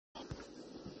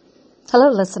Hello,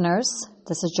 listeners.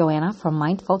 This is Joanna from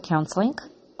Mindful Counseling,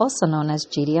 also known as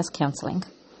GDS Counseling.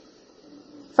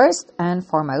 First and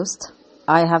foremost,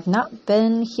 I have not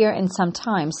been here in some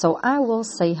time, so I will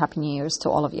say Happy New Year's to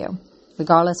all of you,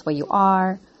 regardless where you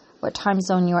are, what time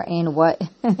zone you're in, what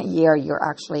year you're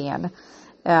actually in.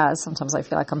 Sometimes I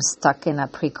feel like I'm stuck in a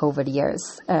pre-COVID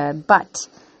years. But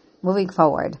moving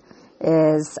forward,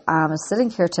 I'm sitting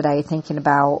here today thinking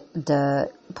about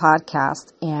the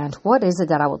podcast and what is it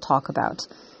that I will talk about.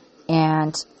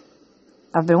 And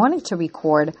I've been wanting to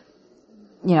record,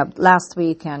 last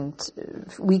week and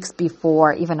weeks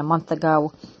before, even a month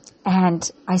ago. And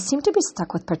I seem to be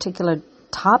stuck with particular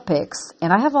topics,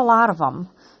 and I have a lot of them,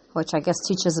 which I guess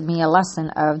teaches me a lesson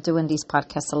of doing these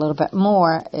podcasts a little bit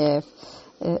more if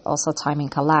also timing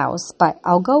allows. But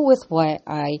I'll go with what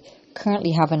I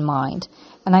currently have in mind.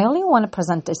 And I only want to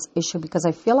present this issue because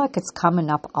I feel like it's coming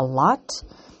up a lot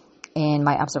in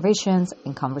my observations,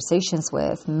 in conversations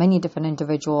with many different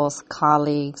individuals,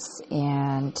 colleagues,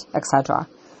 and etc.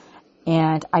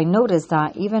 And I noticed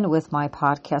that even with my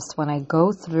podcast, when I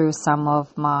go through some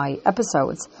of my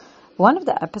episodes, one of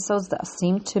the episodes that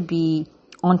seem to be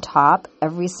on top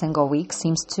every single week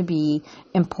seems to be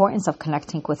importance of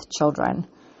connecting with children.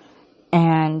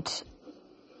 And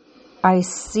I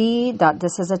see that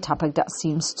this is a topic that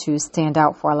seems to stand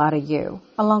out for a lot of you,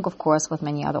 along, of course, with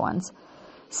many other ones.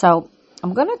 So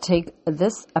I'm going to take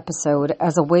this episode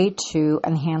as a way to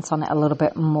enhance on it a little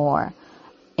bit more.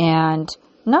 And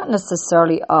not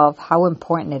necessarily of how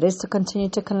important it is to continue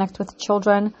to connect with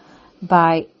children,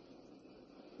 but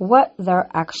what they're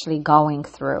actually going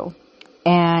through.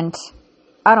 And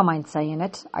I don't mind saying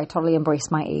it. I totally embrace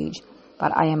my age.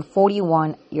 But I am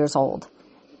 41 years old.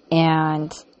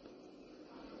 And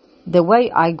the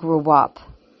way I grew up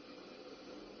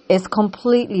is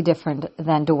completely different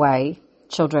than the way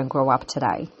children grow up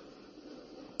today.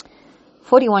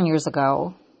 41 years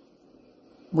ago,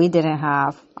 I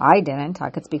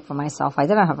could speak for myself, I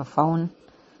didn't have a phone.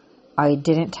 I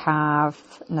didn't have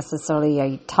necessarily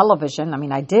a television. I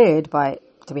mean, I did, but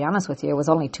to be honest with you, it was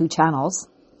only 2 channels.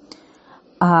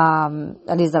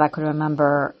 At least that I could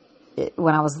remember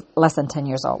when I was less than 10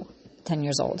 years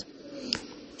old.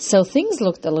 So things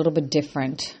looked a little bit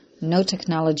different. No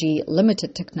technology,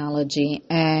 limited technology,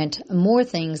 and more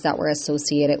things that were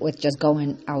associated with just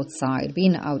going outside,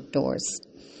 being outdoors,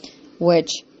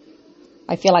 which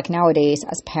I feel like nowadays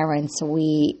as parents,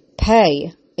 we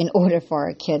pay in order for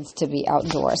our kids to be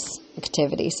outdoors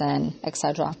activities and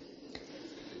etc.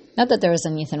 Not that there is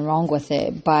anything wrong with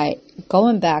it, but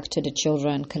going back to the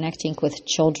children, connecting with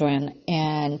children,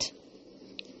 and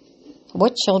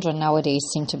what children nowadays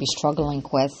seem to be struggling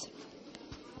with.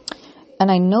 And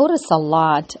I notice a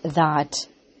lot that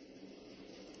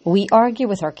we argue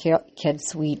with our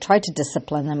kids, we try to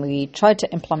discipline them, we try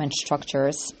to implement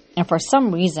structures, and for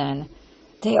some reason,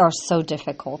 they are so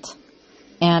difficult.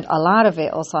 And a lot of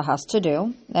it also has to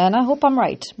do, and I hope I'm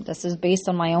right, this is based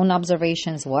on my own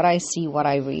observations, what I see, what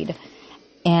I read,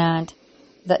 and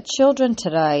that children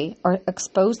today are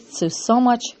exposed to so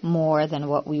much more than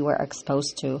what we were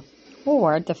exposed to,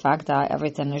 or the fact that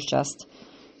everything is just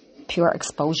pure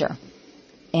exposure,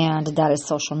 and that is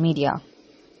social media.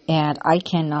 And I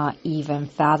cannot even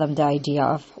fathom the idea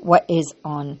of what is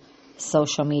on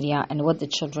social media and what the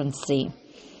children see,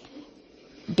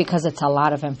 because it's a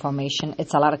lot of information,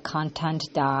 it's a lot of content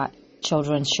that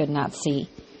children should not see.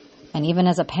 And even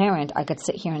as a parent, I could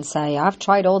sit here and say, I've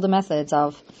tried all the methods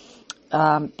of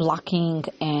blocking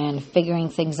and figuring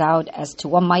things out as to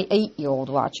what my 8-year-old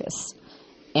watches.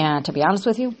 And to be honest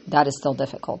with you, that is still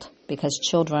difficult because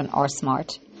children are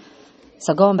smart.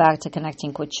 So going back to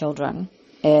connecting with children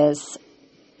is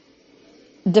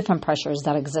different pressures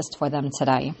that exist for them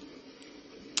today.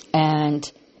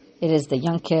 And it is the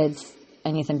young kids,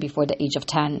 anything before the age of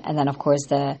 10, and then of course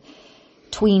the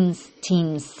tweens,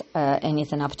 teens,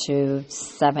 anything up to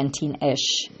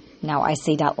 17-ish. Now I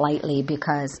say that lightly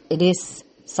because it is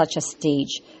such a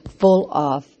stage full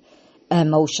of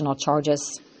emotional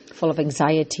charges, full of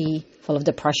anxiety, full of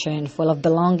depression, full of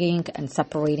belonging and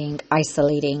separating,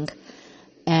 isolating,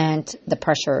 and the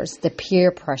pressures, the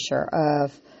peer pressure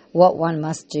of what one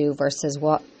must do versus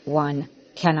what one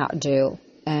cannot do.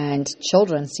 And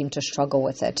children seem to struggle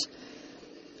with it.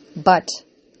 But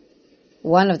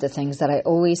one of the things that I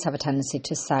always have a tendency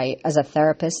to say as a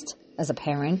therapist, as a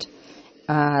parent,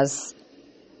 as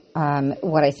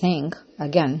what I think,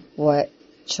 again, what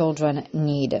children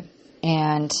need.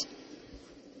 And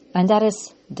that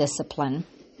is discipline.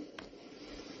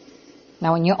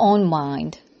 Now, in your own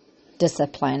mind,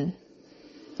 discipline,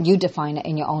 you define it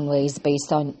in your own ways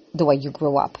based on the way you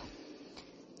grew up.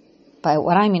 But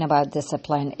what I mean about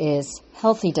discipline is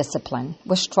healthy discipline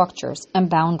with structures and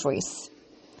boundaries,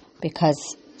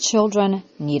 because children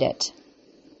need it.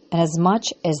 And as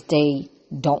much as they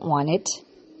don't want it,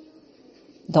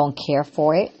 don't care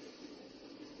for it,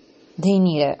 they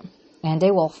need it. And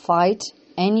they will fight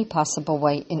any possible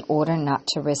way in order not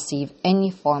to receive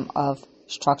any form of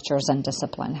structures and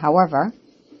discipline. However,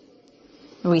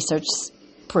 research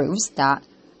proves that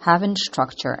having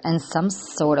structure and some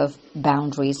sort of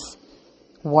boundaries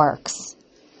works.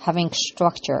 Having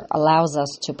structure allows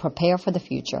us to prepare for the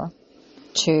future,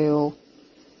 to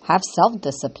have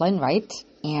self-discipline, right?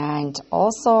 And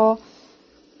also,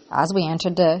 as we enter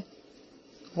the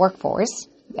workforce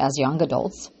as young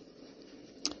adults,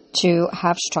 to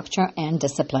have structure and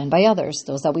discipline by others,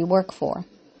 those that we work for.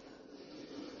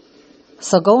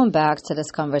 So going back to this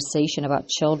conversation about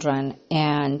children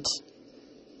and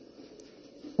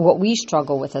what we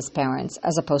struggle with as parents,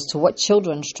 as opposed to what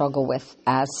children struggle with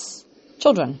as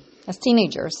children, as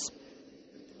teenagers.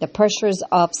 The pressures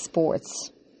of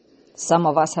sports. Some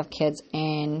of us have kids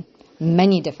in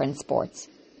many different sports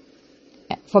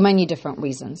for many different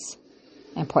reasons.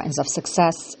 Importance of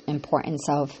success, importance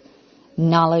of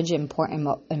knowledge,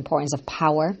 importance of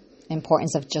power,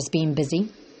 importance of just being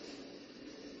busy.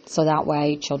 So that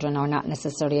way children are not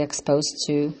necessarily exposed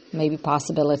to maybe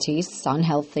possibilities,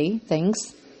 unhealthy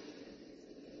things.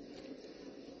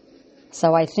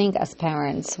 So I think as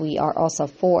parents, we are also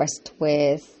forced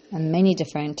with many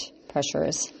different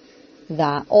pressures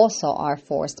that also are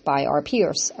forced by our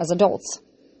peers as adults.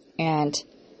 And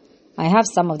I have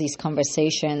some of these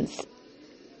conversations,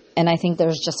 and I think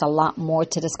there's just a lot more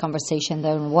to this conversation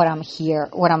than what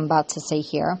I'm about to say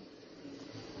here,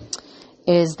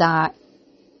 is that,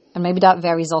 and maybe that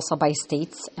varies also by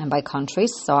states and by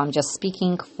countries. So I'm just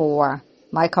speaking for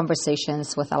my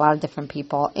conversations with a lot of different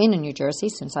people in New Jersey,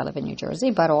 since I live in New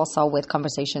Jersey, but also with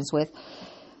conversations with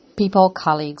people,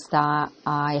 colleagues that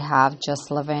I have just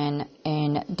living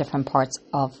in different parts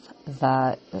of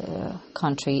the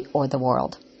country or the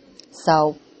world.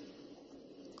 So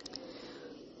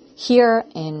here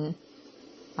in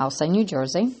outside New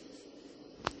Jersey,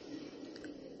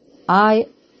 I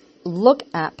look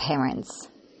at parents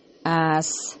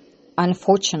as,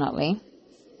 unfortunately,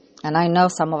 and I know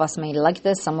some of us may like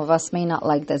this, some of us may not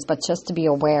like this, but just to be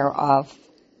aware of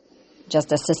just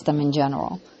the system in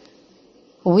general.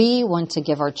 We want to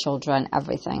give our children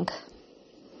everything.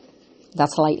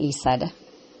 That's lightly said.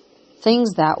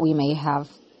 Things that we may have,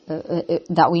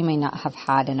 that we may not have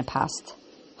had in the past.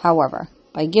 However,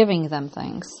 by giving them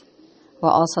things, we're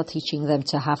also teaching them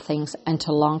to have things and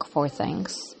to long for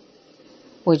things,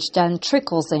 which then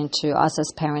trickles into us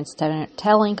as parents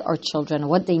telling our children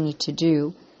what they need to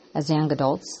do as young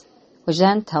adults, which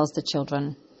then tells the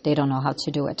children they don't know how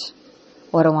to do it.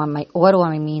 What do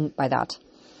I mean by that?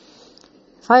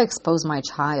 If I expose my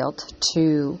child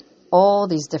to all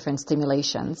these different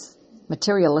stimulations,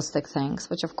 materialistic things,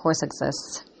 which of course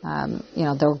exist,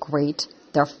 they're great,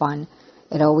 they're fun.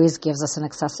 It always gives us an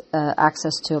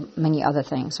access to many other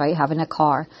things, right? Having a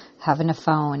car, having a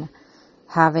phone,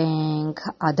 having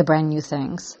the brand new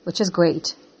things, which is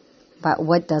great. But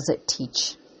what does it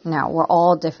teach? Now, we're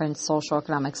all different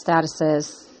socioeconomic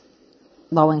statuses,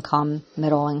 low income,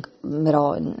 middle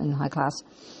and high class.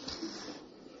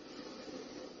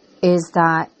 Is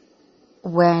that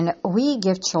when we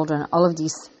give children all of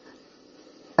these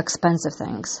expensive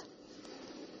things,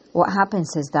 what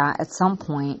happens is that at some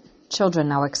point, children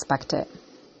now expect it.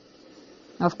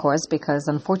 Of course, because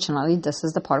unfortunately, this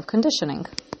is the part of conditioning.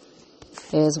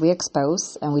 Is we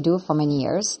expose, and we do it for many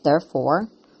years, therefore,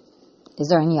 is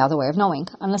there any other way of knowing?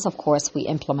 Unless, of course, we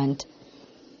implement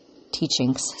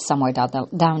teachings somewhere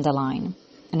down the line.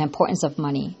 And importance of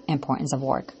money, importance of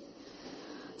work.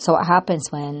 So what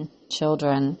happens when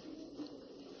children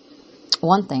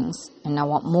want things and now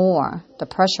want more, the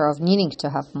pressure of needing to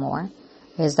have more,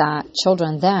 is that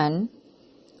children then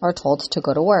are told to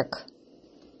go to work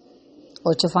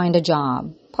or to find a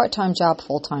job, part-time job,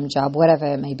 full-time job, whatever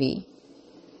it may be.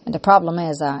 And the problem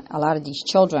is that a lot of these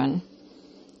children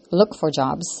look for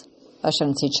jobs. I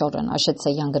shouldn't say children, I should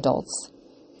say young adults,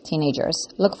 teenagers,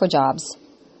 look for jobs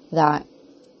that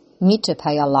need to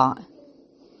pay a lot.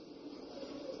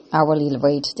 Hourly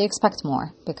rate, they expect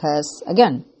more because,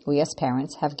 again, we as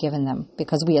parents have given them,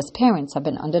 because we as parents have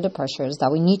been under the pressures that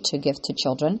we need to give to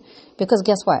children, because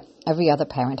guess what? Every other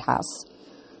parent has.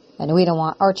 And we don't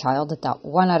want our child, that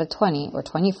 1 out of 20 or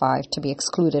 25, to be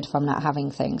excluded from not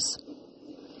having things.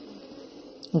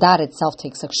 That itself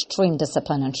takes extreme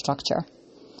discipline and structure.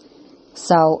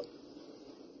 So,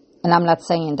 and I'm not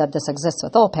saying that this exists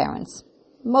with all parents.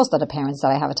 Most of the parents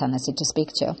that I have a tendency to speak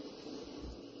to.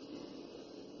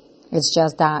 It's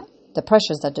just that the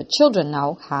pressures that the children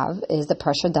now have is the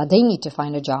pressure that they need to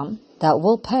find a job that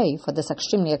will pay for this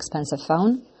extremely expensive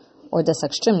phone or this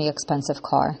extremely expensive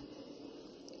car.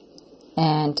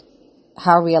 And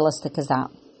how realistic is that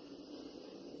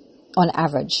on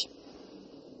average?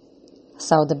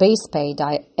 So the base pay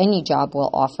that any job will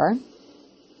offer,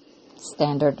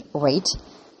 standard rate,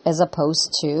 as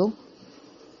opposed to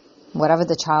whatever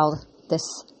the child, this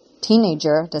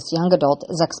teenager, this young adult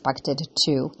is expected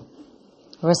to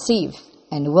receive.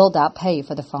 And will that pay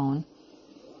for the phone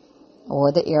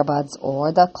or the earbuds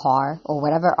or the car or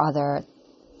whatever other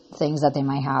things that they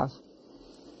might have?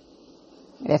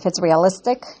 If it's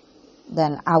realistic,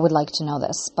 then I would like to know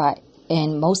this. But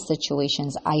in most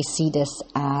situations, I see this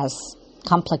as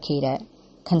complicated,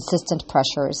 consistent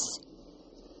pressures,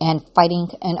 and fighting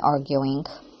and arguing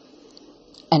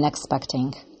and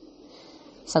expecting.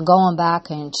 So going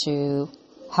back into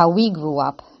how we grew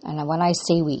up, and when I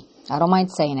say we, I don't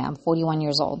mind saying it, I'm 41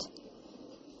 years old.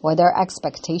 Were there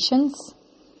expectations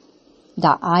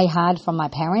that I had from my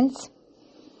parents?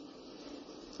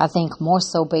 I think more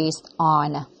so based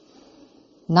on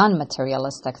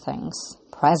non-materialistic things,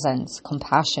 presence,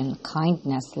 compassion,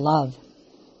 kindness, love.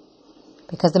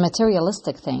 Because the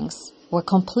materialistic things were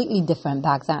completely different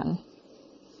back then.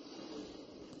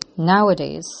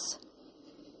 Nowadays,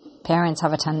 parents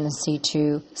have a tendency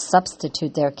to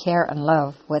substitute their care and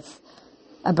love with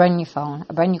a brand new phone,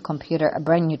 a brand new computer, a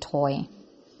brand new toy.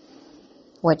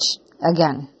 Which,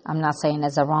 again, I'm not saying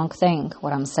is a wrong thing.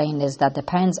 What I'm saying is that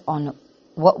depends on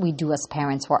what we do as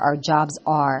parents, what our jobs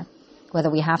are, whether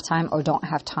we have time or don't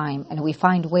have time. And we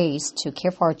find ways to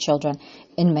care for our children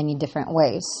in many different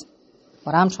ways.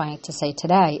 What I'm trying to say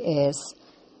today is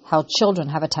how children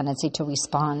have a tendency to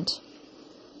respond.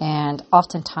 And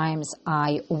oftentimes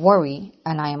I worry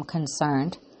and I am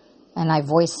concerned and I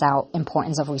voice out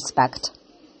importance of respect.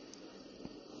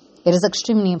 It is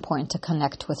extremely important to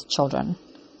connect with children.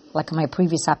 Like my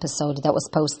previous episode that was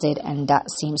posted, and that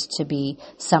seems to be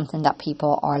something that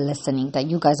people are listening, that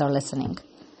you guys are listening.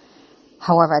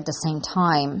 However, at the same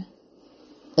time,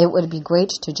 it would be great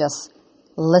to just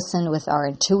listen with our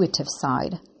intuitive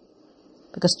side,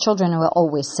 because children will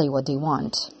always say what they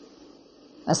want,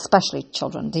 especially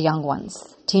children, the young ones.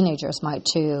 Teenagers might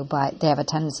too, but they have a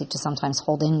tendency to sometimes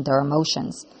hold in their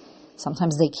emotions.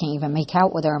 Sometimes they can't even make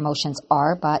out what their emotions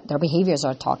are, but their behaviors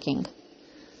are talking.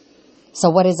 So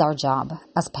what is our job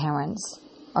as parents?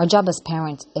 Our job as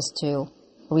parents is to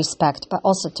respect, but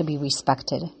also to be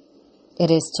respected.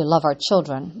 It is to love our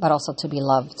children, but also to be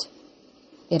loved.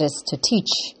 It is to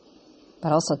teach,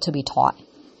 but also to be taught.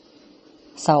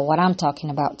 So what I'm talking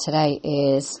about today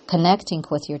is connecting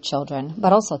with your children,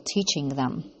 but also teaching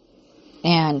them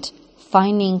and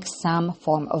finding some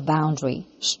form of boundary,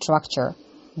 structure,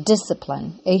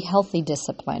 discipline, a healthy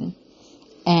discipline,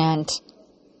 and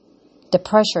the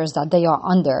pressures that they are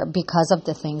under because of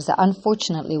the things that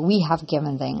unfortunately we have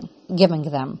given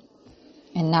them,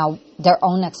 and now their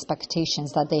own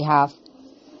expectations that they have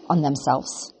on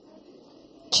themselves.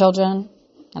 Children,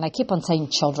 and I keep on saying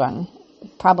children,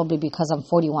 probably because I'm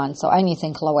 41, so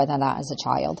anything lower than that is a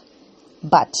child.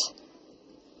 But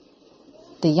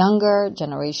the younger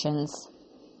generations,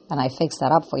 and I fixed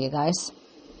that up for you guys,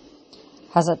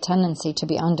 has a tendency to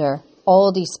be under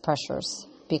all these pressures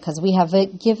because we have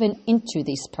given into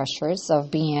these pressures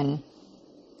of being,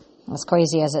 as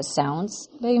crazy as it sounds,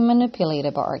 being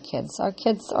manipulated by our kids. Our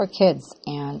kids are kids,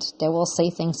 and they will say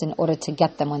things in order to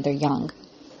get them when they're young.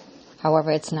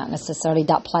 However, it's not necessarily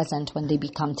that pleasant when they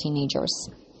become teenagers.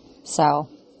 So,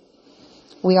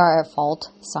 we are at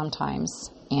fault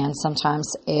sometimes, and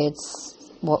sometimes it's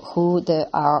who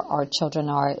our children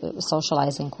are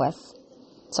socializing with.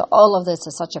 So all of this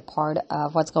is such a part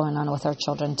of what's going on with our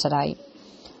children today.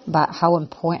 But how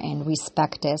important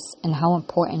respect is, and how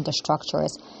important the structure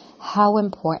is, how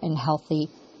important healthy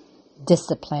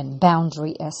discipline,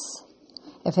 boundary is.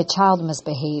 If a child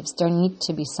misbehaves, there needs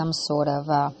to be some sort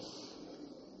of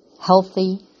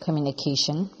healthy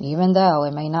communication, even though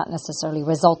it may not necessarily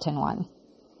result in one.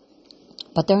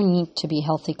 But there need to be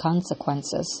healthy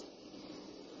consequences.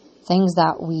 Things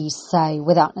that we say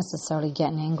without necessarily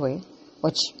getting angry,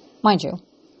 which, mind you,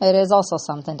 it is also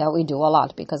something that we do a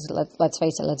lot because, let's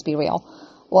face it, let's be real.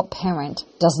 What parent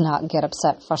does not get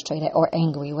upset, frustrated, or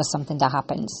angry with something that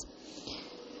happens?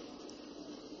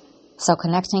 So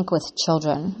connecting with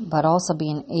children, but also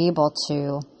being able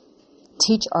to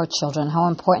teach our children how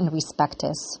important respect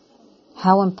is,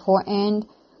 how important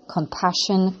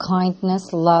compassion,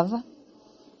 kindness, love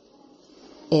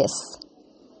is.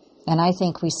 And I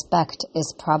think respect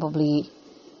is probably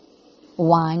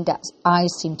one that I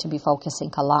seem to be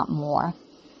focusing a lot more.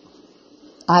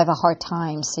 I have a hard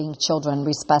time seeing children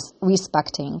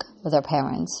respecting their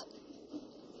parents.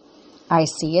 I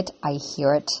see it, I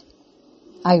hear it,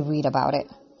 I read about it.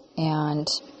 And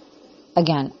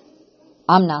again,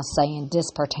 I'm not saying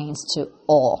this pertains to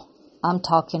all. I'm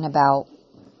talking about,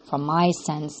 from my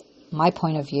sense, my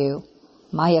point of view,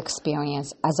 my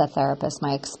experience as a therapist,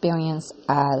 my experience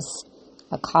as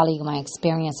a colleague, my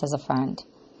experience as a friend.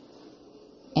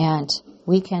 And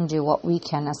we can do what we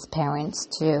can as parents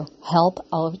to help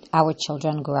our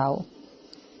children grow.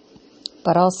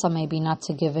 But also maybe not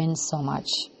to give in so much.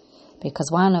 Because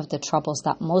one of the troubles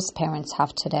that most parents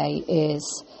have today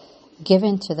is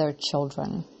giving to their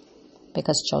children.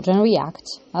 Because children react,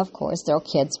 of course, they're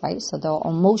kids, right? So they'll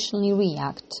emotionally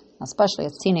react, especially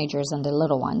as teenagers and the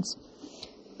little ones,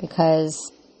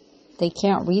 because they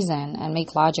can't reason and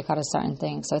make logic out of certain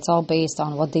things. So it's all based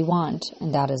on what they want,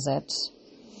 and that is it.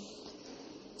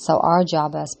 So our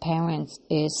job as parents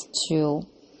is to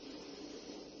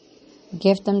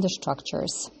give them the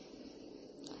structures.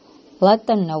 Let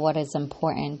them know what is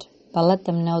important, but let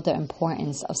them know the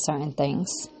importance of certain things.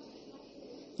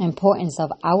 Importance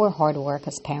of our hard work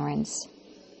as parents.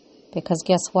 Because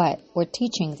guess what? We're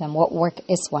teaching them what work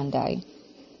is one day.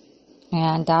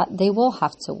 And that they will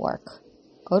have to work.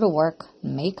 Go to work,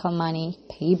 make money,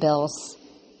 pay bills,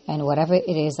 and whatever it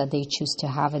is that they choose to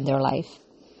have in their life.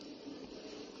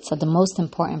 So the most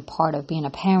important part of being a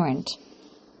parent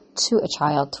to a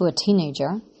child, to a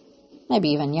teenager, maybe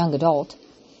even young adult,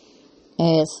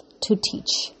 is to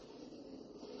teach.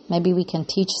 Maybe we can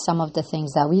teach some of the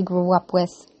things that we grew up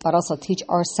with, but also teach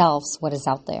ourselves what is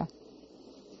out there.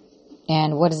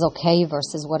 And what is okay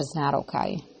versus what is not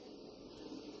okay.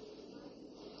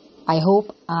 I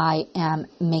hope I am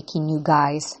making you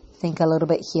guys think a little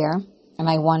bit here. And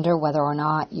I wonder whether or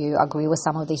not you agree with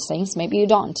some of these things. Maybe you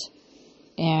don't.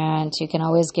 And you can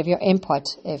always give your input.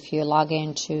 If you have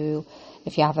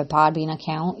a Podbean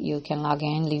account, you can log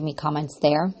in, leave me comments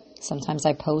there. Sometimes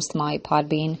I post my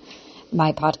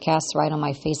podcast right on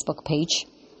my Facebook page.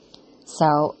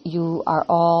 So you are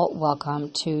all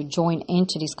welcome to join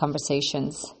into these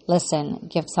conversations. Listen,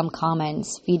 give some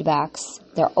comments, feedbacks.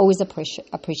 They're always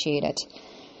appreciated.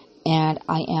 And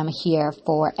I am here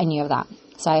for any of that.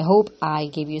 So I hope I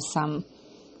gave you some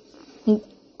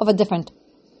of a different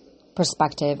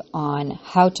perspective on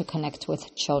how to connect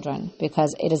with children,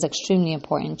 because it is extremely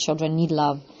important. Children need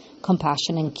love,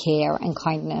 compassion, and care and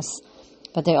kindness,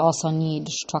 but they also need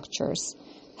structures,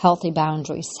 healthy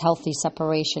boundaries, healthy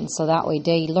separation, so that way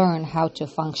they learn how to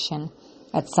function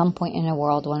at some point in the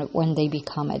world when they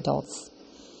become adults.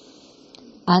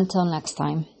 Until next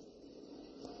time,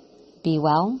 be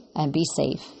well and be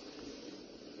safe.